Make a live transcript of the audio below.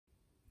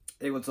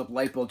Hey, what's up?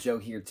 Lightbolt Joe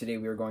here. Today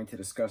we are going to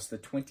discuss the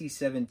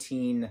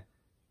 2017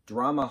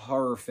 drama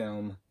horror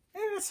film,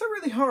 and it's not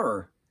really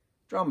horror,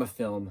 drama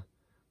film,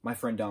 My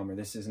Friend Dahmer.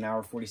 This is an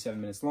hour 47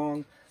 minutes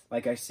long.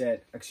 Like I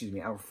said, excuse me,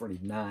 hour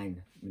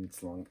 49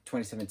 minutes long,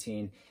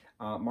 2017.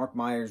 Mark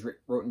Myers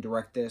wrote and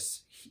directed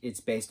this. It's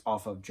based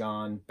off of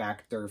John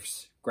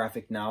Backderf's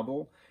graphic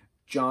novel.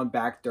 John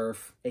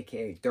Backderf,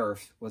 aka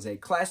Derf, was a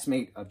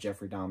classmate of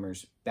Jeffrey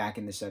Dahmer's back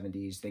in the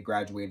 70s. They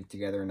graduated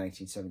together in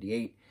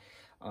 1978.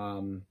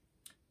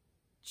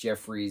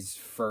 Jeffrey's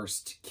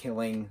first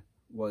killing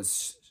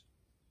was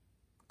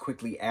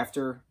quickly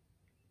after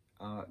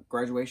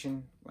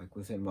graduation, like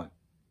within what,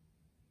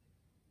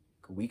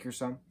 a week or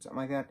something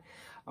like that.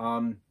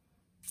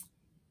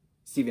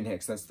 Stephen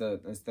Hicks, that's the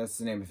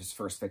name of his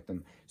first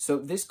victim. So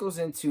this goes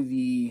into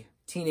the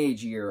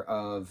teenage year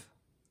of,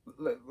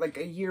 like,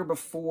 a year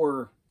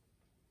before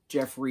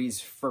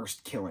Jeffrey's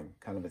first killing,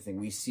 kind of a thing.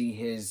 We see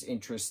his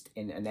interest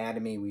in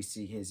anatomy. We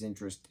see his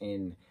interest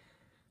in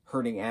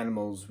hurting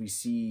animals. We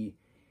see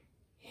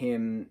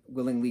him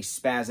willingly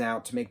spaz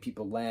out to make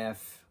people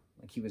laugh,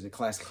 like he was a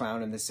class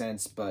clown in the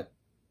sense, but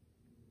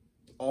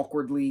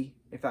awkwardly,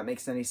 if that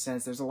makes any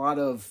sense. There's a lot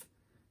of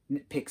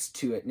nitpicks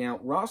to it. Now,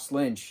 Ross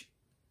Lynch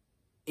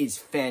is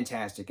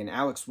fantastic, and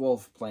Alex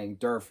Wolff playing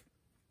Derf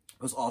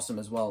was awesome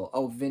as well.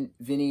 Oh,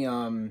 Vinny,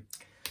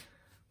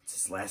 what's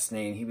his last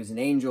name? He was in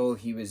Angel.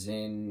 He was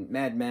in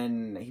Mad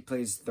Men. He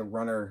plays the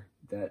runner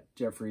that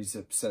Jeffrey's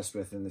obsessed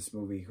with in this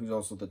movie, who's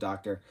also the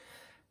doctor.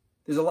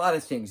 There's a lot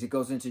of things. It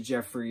goes into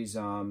Jeffrey's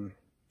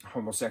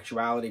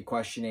homosexuality,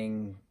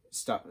 questioning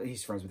stuff.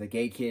 He's friends with a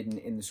gay kid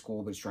in the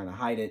school, but he's trying to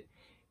hide it.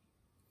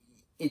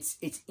 It's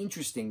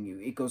interesting.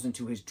 It goes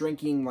into his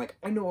drinking. Like,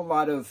 I know a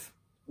lot of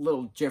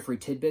little Jeffrey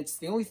tidbits.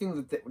 The only thing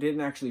that they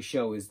didn't actually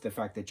show is the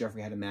fact that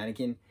Jeffrey had a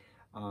mannequin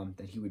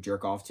that he would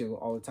jerk off to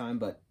all the time,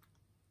 but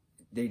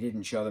they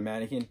didn't show the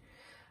mannequin.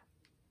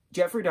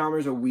 Jeffrey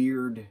Dahmer's a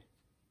weird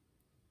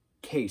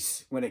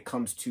case when it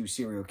comes to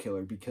serial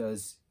killer,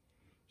 because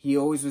he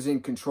always was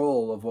in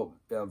control of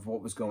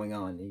what was going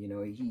on. You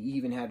know, he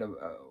even had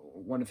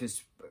one of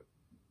his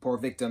poor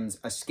victims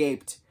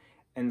escaped,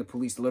 and the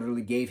police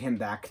literally gave him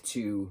back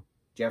to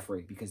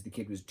Jeffrey because the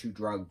kid was too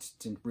drugged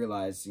to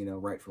realize, you know,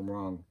 right from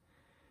wrong.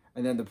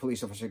 And then the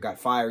police officer got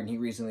fired, and he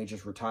recently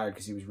just retired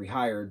because he was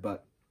rehired.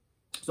 But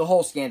there's a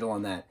whole scandal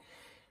on that.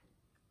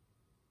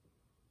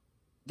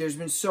 There's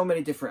been so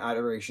many different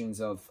iterations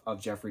of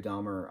Jeffrey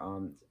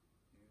Dahmer.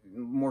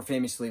 More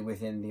famously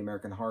within the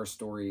American Horror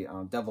Story,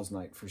 Devil's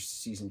Night for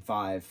season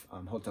 5,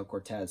 Hotel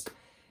Cortez.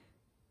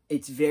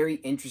 It's very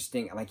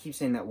interesting, and I keep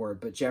saying that word,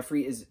 but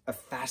Jeffrey is a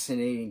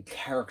fascinating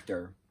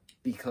character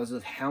because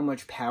of how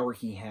much power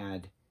he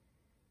had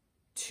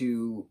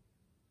to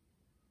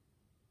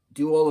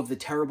do all of the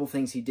terrible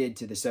things he did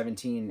to the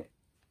 17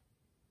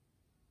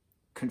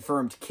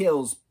 confirmed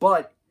kills,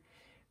 but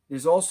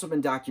there's also been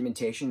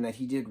documentation that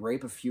he did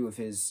rape a few of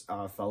his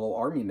fellow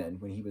army men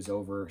when he was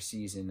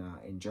overseas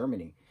in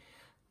Germany.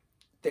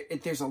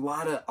 There's a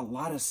lot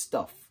of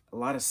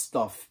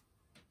stuff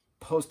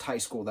post high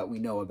school that we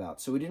know about.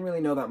 So we didn't really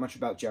know that much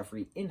about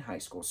Jeffrey in high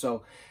school.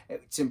 So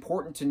it's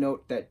important to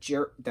note that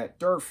that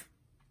Derf,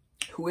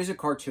 who is a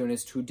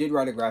cartoonist, who did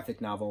write a graphic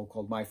novel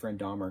called My Friend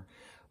Dahmer,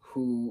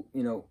 who,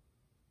 you know,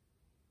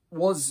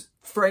 was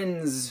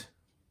friends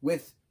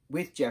with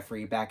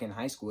Jeffrey back in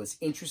high school. It's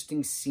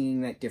interesting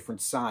seeing that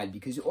different side,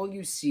 because all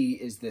you see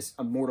is this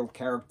immortal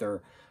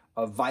character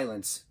of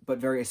violence, but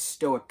very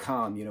stoic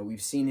calm. You know, we've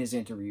seen his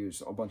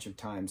interviews a bunch of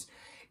times.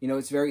 You know,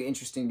 it's very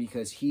interesting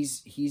because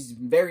he's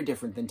very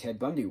different than Ted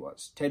Bundy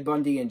was. Ted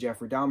Bundy and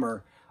Jeffrey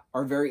Dahmer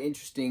are very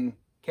interesting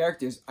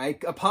characters. I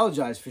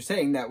apologize for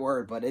saying that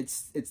word, but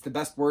it's the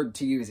best word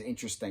to use,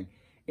 interesting.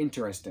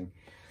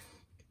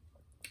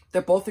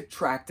 They're both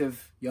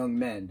attractive young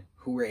men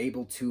who were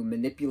able to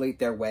manipulate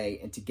their way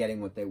into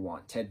getting what they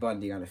want. Ted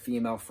Bundy on a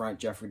female front,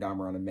 Jeffrey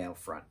Dahmer on a male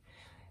front.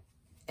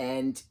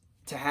 And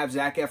to have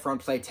Zac Efron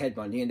play Ted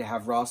Bundy and to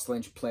have Ross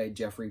Lynch play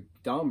Jeffrey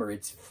Dahmer,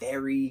 it's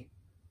very,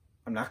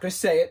 I'm not going to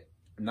say it.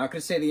 I'm not going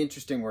to say the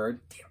interesting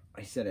word. Damn,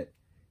 I said it.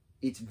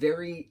 It's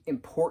very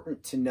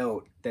important to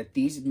note that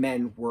these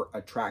men were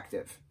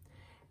attractive.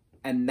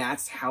 And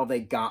that's how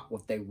they got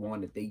what they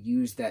wanted. They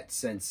used that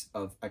sense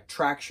of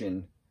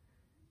attraction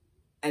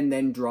and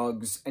then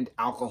drugs and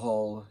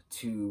alcohol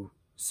to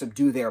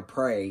subdue their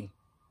prey,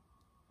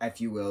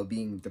 if you will,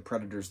 being the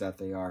predators that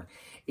they are.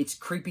 It's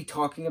creepy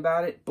talking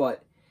about it,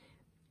 but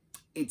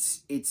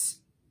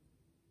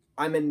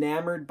I'm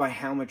enamored by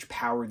how much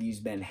power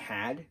these men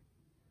had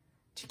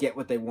to get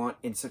what they want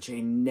in such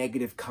a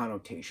negative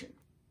connotation.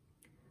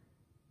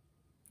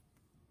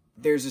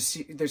 There's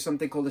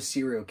something called a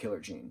serial killer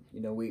gene.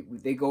 You know,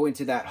 they go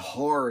into that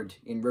hard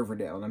in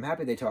Riverdale, and I'm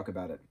happy they talk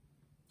about it,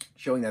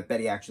 showing that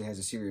Betty actually has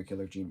a serial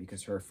killer gene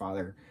because her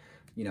father,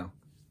 you know,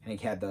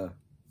 Hank has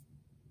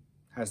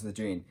the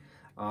gene.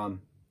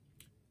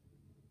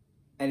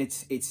 And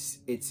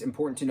it's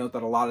important to note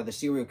that a lot of the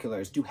serial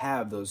killers do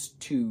have those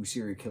 2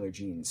 serial killer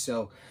genes.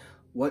 So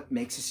what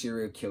makes a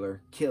serial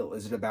killer kill?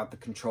 Is it about the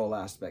control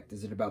aspect?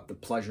 Is it about the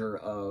pleasure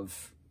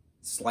of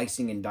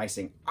slicing and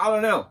dicing. I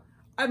don't know.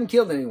 I haven't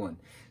killed anyone.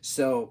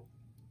 So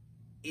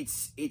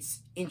it's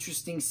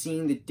interesting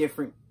seeing the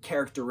different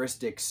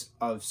characteristics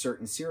of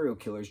certain serial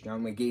killers.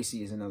 John Wayne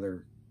Gacy is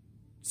another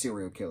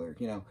serial killer,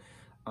 you know.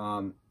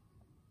 I'm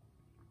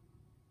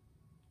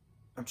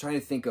trying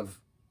to think of,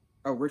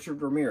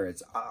 Richard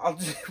Ramirez.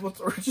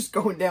 We're just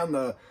going down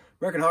the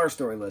American Horror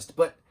Story list,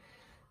 but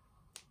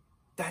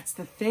that's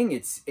the thing.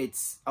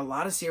 It's a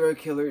lot of serial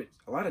killers,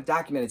 a lot of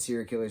documented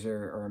serial killers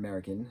are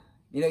American.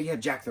 You know, you have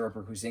Jack the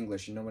Ripper, who's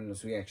English, and no one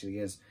knows who he actually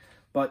is.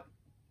 But,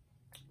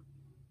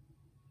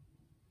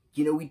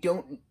 you know, we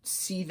don't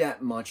see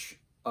that much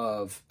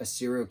of a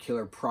serial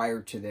killer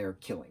prior to their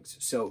killings.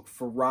 So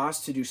for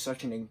Ross to do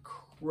such an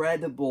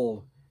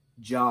incredible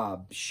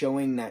job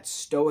showing that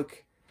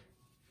stoic,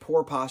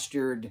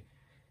 poor-postured,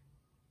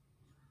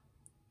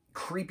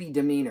 creepy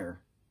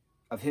demeanor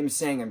of him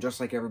saying, I'm just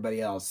like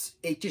everybody else,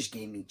 it just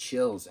gave me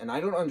chills. And I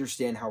don't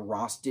understand how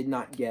Ross did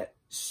not get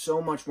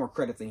so much more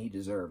credit than he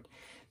deserved.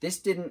 This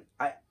didn't...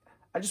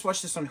 I just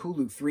watched this on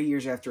Hulu 3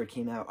 years after it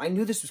came out. I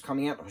knew this was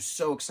coming out. I was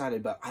so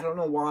excited, but I don't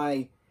know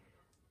why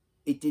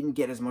it didn't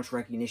get as much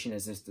recognition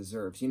as this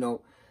deserves. You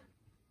know,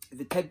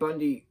 the Ted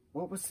Bundy...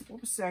 What was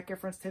Zac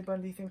Efron's Ted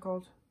Bundy thing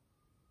called?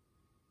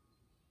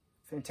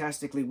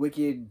 Fantastically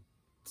Wicked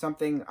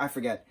something. I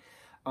forget.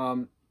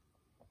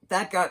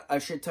 That got a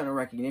shit ton of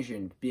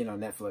recognition being on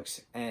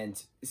Netflix.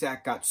 And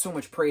Zac got so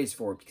much praise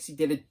for it because he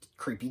did a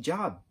creepy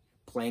job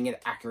playing an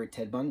accurate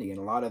Ted Bundy. And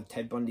a lot of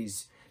Ted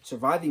Bundy's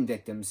surviving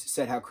victims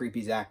said how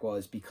creepy Zac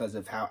was because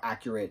of how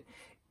accurate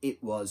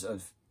it was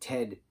of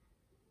Ted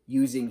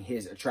using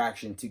his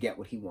attraction to get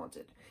what he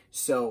wanted.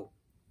 So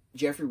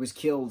Jeffrey was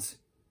killed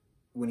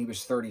when he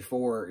was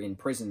 34 in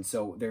prison,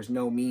 so there's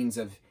no means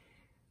of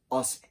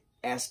us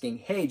asking,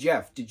 hey,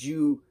 Jeff, did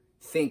you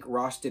think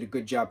Ross did a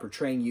good job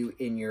portraying you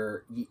in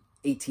your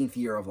 18th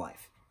year of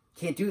life?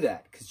 Can't do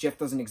that because Jeff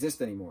doesn't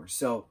exist anymore.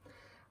 So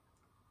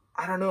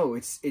I don't know.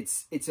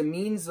 It's a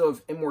means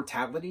of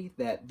immortality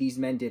that these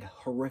men did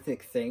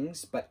horrific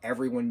things, but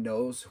everyone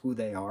knows who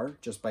they are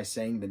just by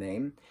saying the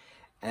name.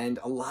 And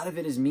a lot of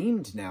it is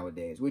memed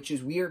nowadays, which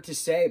is weird to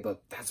say,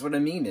 but that's what a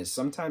meme is.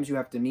 Sometimes you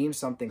have to meme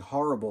something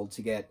horrible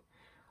to get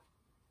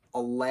a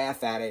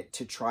laugh at it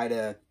to try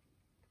to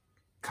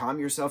calm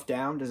yourself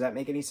down. Does that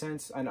make any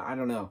sense? I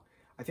don't know.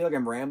 I feel like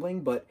I'm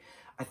rambling, but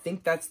I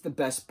think that's the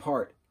best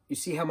part. You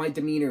see how my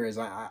demeanor is.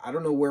 I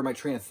don't know where my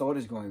train of thought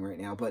is going right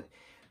now, but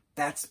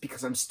that's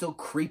because I'm still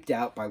creeped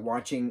out by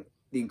watching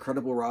the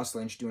incredible Ross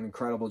Lynch do an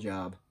incredible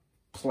job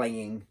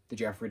playing the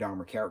Jeffrey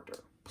Dahmer character.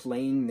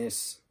 Playing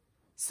this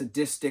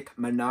sadistic,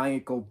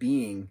 maniacal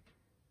being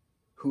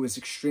who is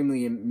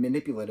extremely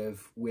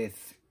manipulative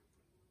with,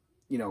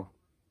 you know,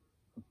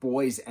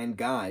 boys and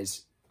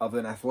guys of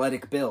an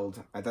athletic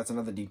build. That's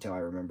another detail I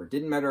remember.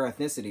 Didn't matter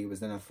ethnicity, it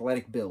was an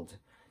athletic build.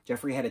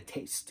 Jeffrey had a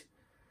taste.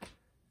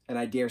 And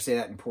I dare say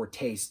that in poor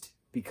taste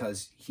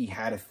because he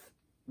had a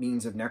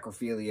means of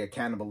necrophilia,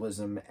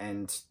 cannibalism,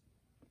 and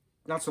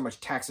not so much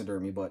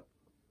taxidermy, but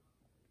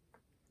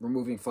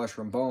removing flesh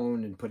from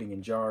bone and putting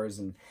in jars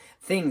and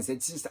things.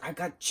 It's just, I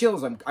got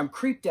chills. I'm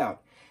creeped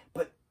out.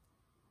 But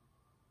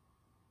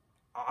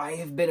I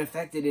have been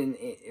affected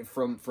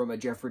from a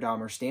Jeffrey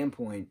Dahmer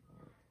standpoint.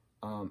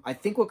 I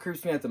think what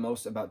creeps me out the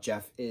most about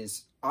Jeff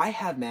is I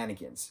have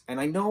mannequins. And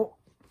I know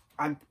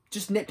I'm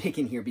just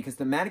nitpicking here because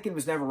the mannequin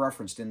was never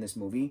referenced in this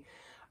movie.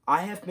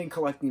 I have been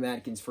collecting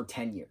mannequins for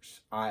 10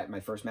 years. My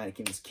first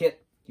mannequin was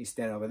Kit. He's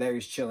standing over there.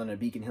 He's chilling in a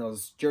Beacon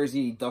Hills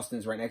jersey.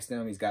 Dustin's right next to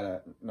him. He's got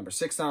a number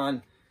 6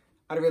 on.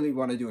 I don't really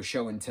want to do a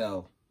show and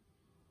tell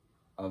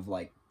of,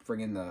 like,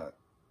 bringing the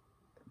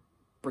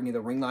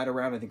ring light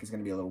around. I think it's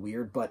going to be a little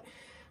weird. But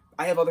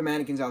I have other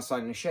mannequins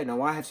outside in the shed. Now,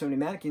 why I have so many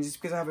mannequins is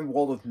because I have a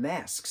wall of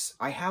masks.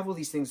 I have all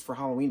these things for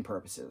Halloween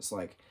purposes.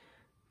 Like,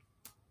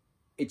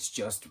 it's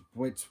just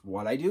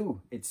what I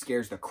do. It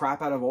scares the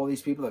crap out of all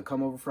these people that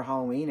come over for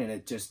Halloween, and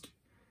it just,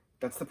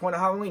 that's the point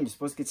of Halloween. You're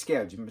supposed to get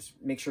scared. You must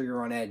make sure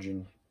you're on edge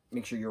and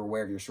make sure you're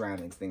aware of your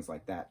surroundings, things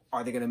like that.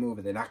 Are they going to move?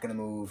 Are they not going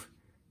to move?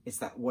 It's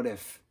that what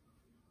if.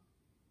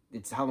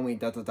 It's Halloween, ...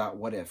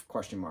 what if,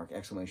 question mark,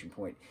 exclamation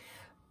point.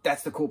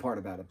 That's the cool part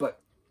about it. But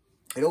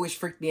it always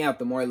freaked me out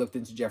the more I looked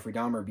into Jeffrey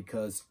Dahmer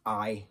because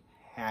I've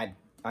had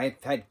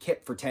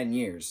Kit for 10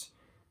 years.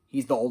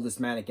 He's the oldest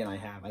mannequin I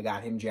have. I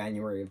got him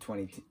January of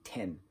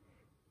 2010.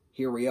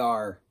 Here we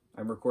are.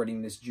 I'm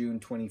recording this June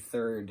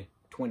 23rd,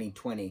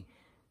 2020.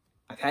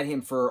 I've had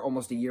him for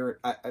almost a year,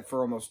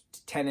 for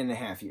almost 10 and a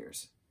half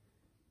years.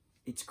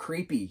 It's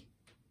creepy.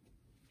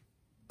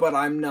 But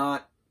I'm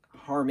not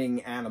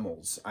harming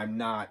animals. I'm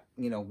not,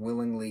 you know,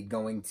 willingly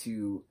going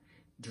to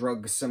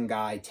drug some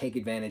guy, take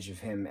advantage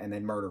of him, and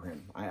then murder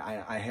him.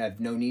 I have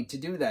no need to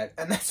do that.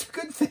 And that's a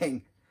good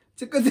thing.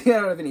 It's a good thing I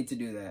don't ever need to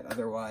do that.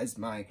 Otherwise,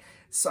 my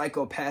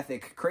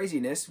psychopathic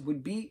craziness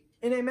would be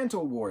in a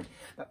mental ward.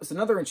 That was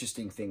another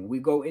interesting thing. We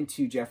go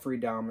into Jeffrey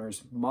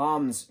Dahmer's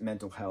mom's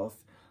mental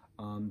health,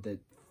 the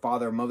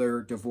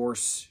father-mother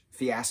divorce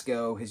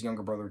fiasco, his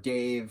younger brother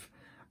Dave,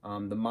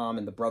 The mom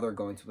and the brother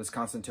going to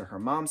Wisconsin to her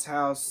mom's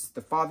house.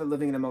 The father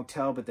living in a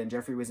motel, but then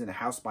Jeffrey was in a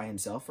house by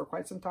himself for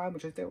quite some time,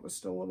 which I thought was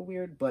still a little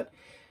weird, but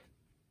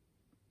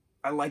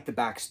I like the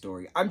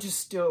backstory. I'm just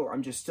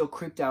still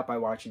creeped out by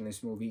watching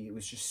this movie. It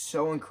was just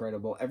so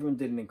incredible. Everyone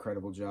did an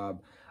incredible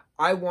job.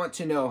 I want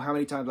to know how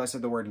many times I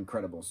said the word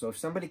incredible. So if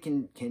somebody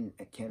can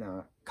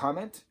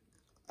comment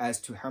as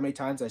to how many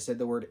times I said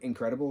the word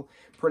incredible,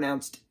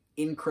 pronounced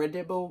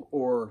incredible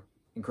or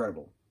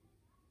incredible.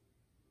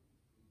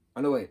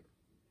 Oh, no, wait.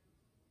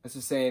 That's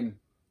the same.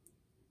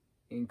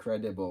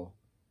 Incredible.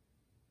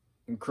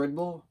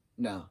 Incredible?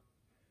 No.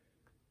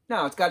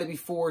 No, it's got to be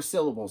 4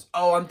 syllables.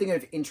 Oh, I'm thinking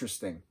of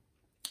interesting.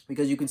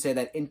 Because you can say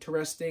that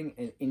interesting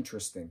and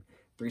interesting.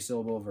 3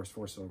 syllable versus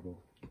 4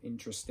 syllable.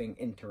 Interesting,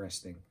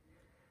 interesting.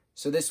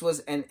 So this was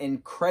an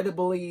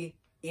incredibly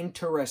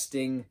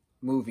interesting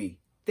movie.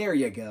 There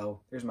you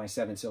go. There's my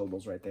 7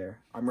 syllables right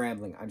there. I'm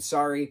rambling. I'm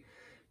sorry.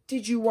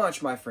 Did you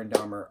watch My Friend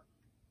Dahmer?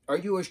 Are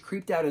you as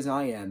creeped out as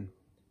I am?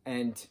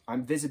 And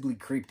I'm visibly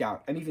creeped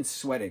out. I'm even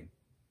sweating.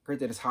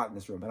 Granted, it's hot in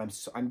this room, but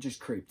I'm just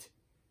creeped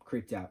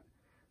out.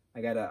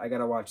 I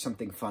gotta watch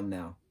something fun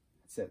now.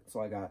 That's it. That's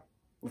all I got.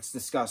 Let's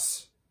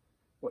discuss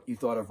what you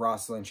thought of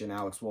Ross Lynch and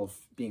Alex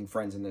Wolff being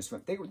friends in this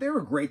film. They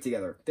were great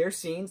together. Their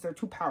scenes, they're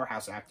 2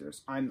 powerhouse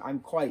actors. I'm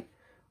quite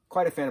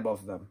a fan of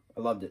both of them.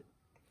 I loved it.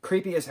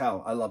 Creepy as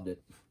hell. I loved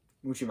it.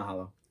 Mucho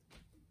mahalo.